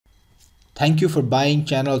Thank you for buying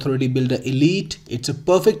Channel Authority Builder Elite. It's a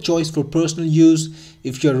perfect choice for personal use.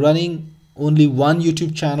 If you're running only one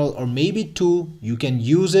YouTube channel or maybe two, you can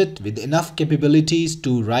use it with enough capabilities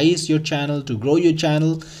to rise your channel, to grow your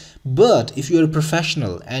channel. But if you're a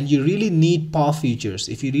professional and you really need power features,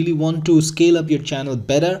 if you really want to scale up your channel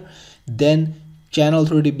better, then Channel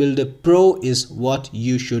Authority Builder Pro is what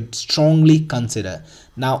you should strongly consider.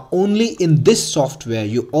 Now, only in this software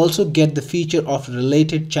you also get the feature of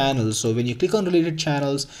related channels. So when you click on related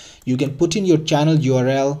channels, you can put in your channel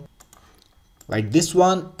URL like this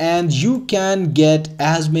one, and you can get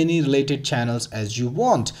as many related channels as you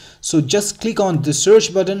want. So just click on the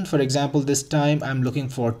search button. For example, this time I'm looking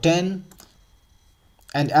for 10.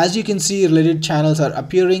 And as you can see, related channels are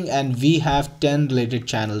appearing and we have 10 related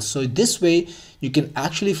channels. So this way you can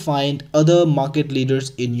actually find other market leaders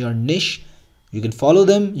in your niche. You can follow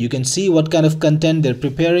them, you can see what kind of content they're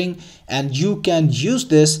preparing, and you can use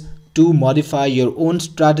this to modify your own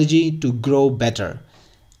strategy to grow better.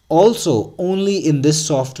 Also, only in this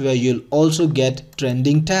software you'll also get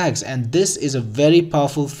trending tags, and this is a very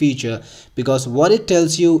powerful feature because what it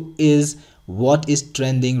tells you is what is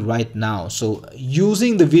trending right now. So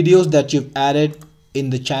using the videos that you've added in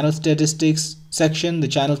the channel statistics section, the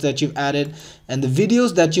channels that you've added, and the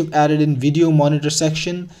videos that you've added in video monitor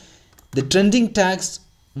section, the trending tags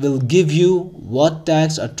will give you what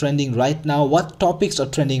tags are trending right now, what topics are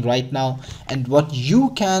trending right now, and what you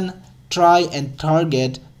can try and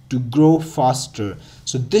target to grow faster.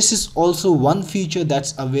 So this is also one feature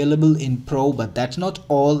that's available in Pro, but that's not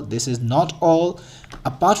all. This is not all.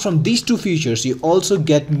 Apart from these two features, you also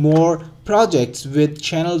get more projects with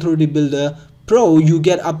Channel Authority Builder Pro. You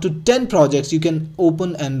get up to 10 projects. You can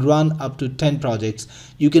open and run up to 10 projects.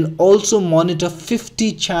 You can also monitor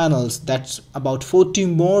 50 channels. That's about 40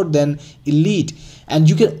 more than Elite. And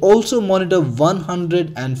you can also monitor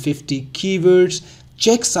 150 keywords,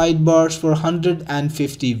 check sidebars for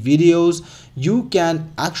 150 videos. You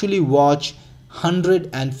can actually watch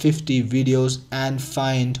 150 videos and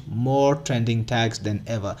find more trending tags than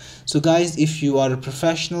ever. So guys, if you are a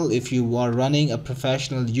professional, if you are running a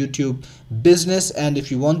professional YouTube business, and if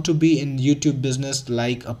you want to be in YouTube business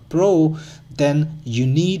like a pro, then you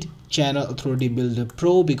need Channel Authority Builder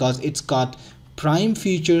Pro because it's got prime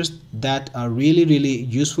features that are really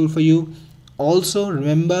useful for you. Also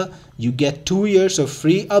remember, you get 2 years of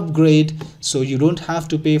free upgrade, so you don't have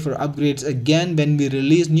to pay for upgrades again when we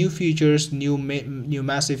release new features, new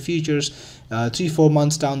massive features 3-4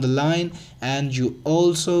 months down the line. And you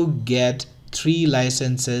also get 3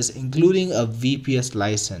 licenses including a VPS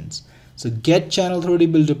license. So get Channel Authority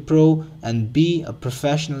Builder Pro and be a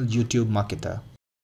professional YouTube marketer.